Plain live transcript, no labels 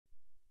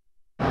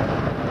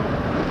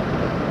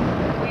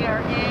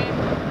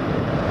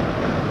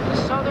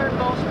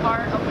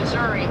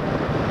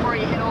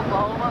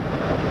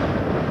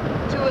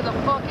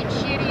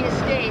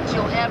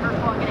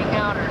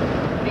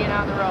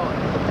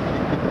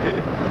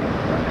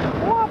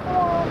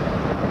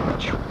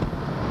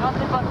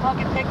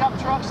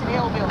trucks and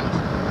hillbillies.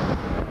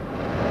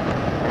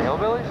 And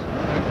hillbillies?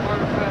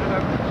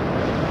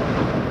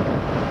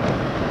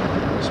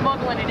 We're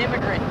smuggling an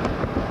immigrant.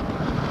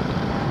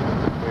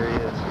 Here he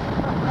is.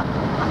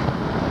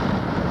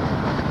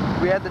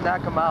 We had to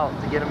knock him out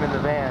to get him in the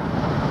van.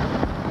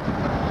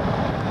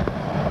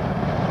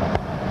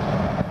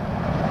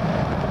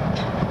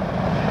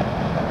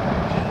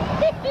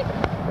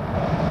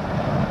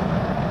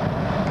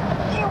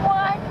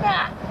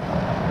 Kiwannnna!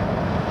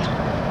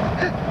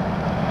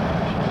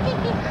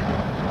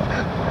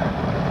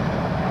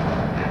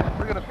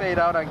 We're gonna fade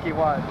out on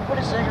Kiwannnna. Put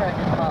a cigarette in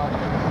his mouth.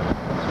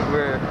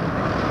 We're...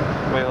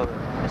 Wait, hold on.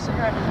 Put a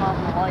cigarette in his mouth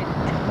and light it.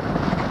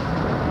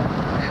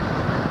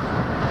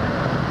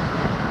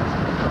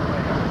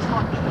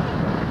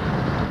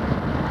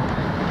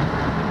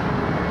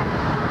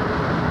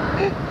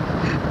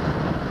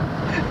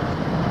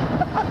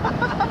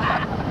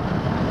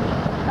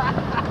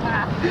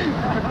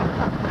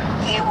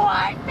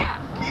 Kiwannnna!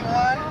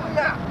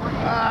 Kiwannnna! Kiwannnna!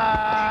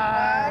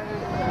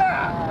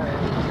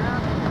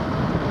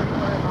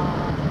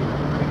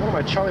 What am I,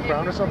 Charlie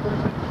Brown or something?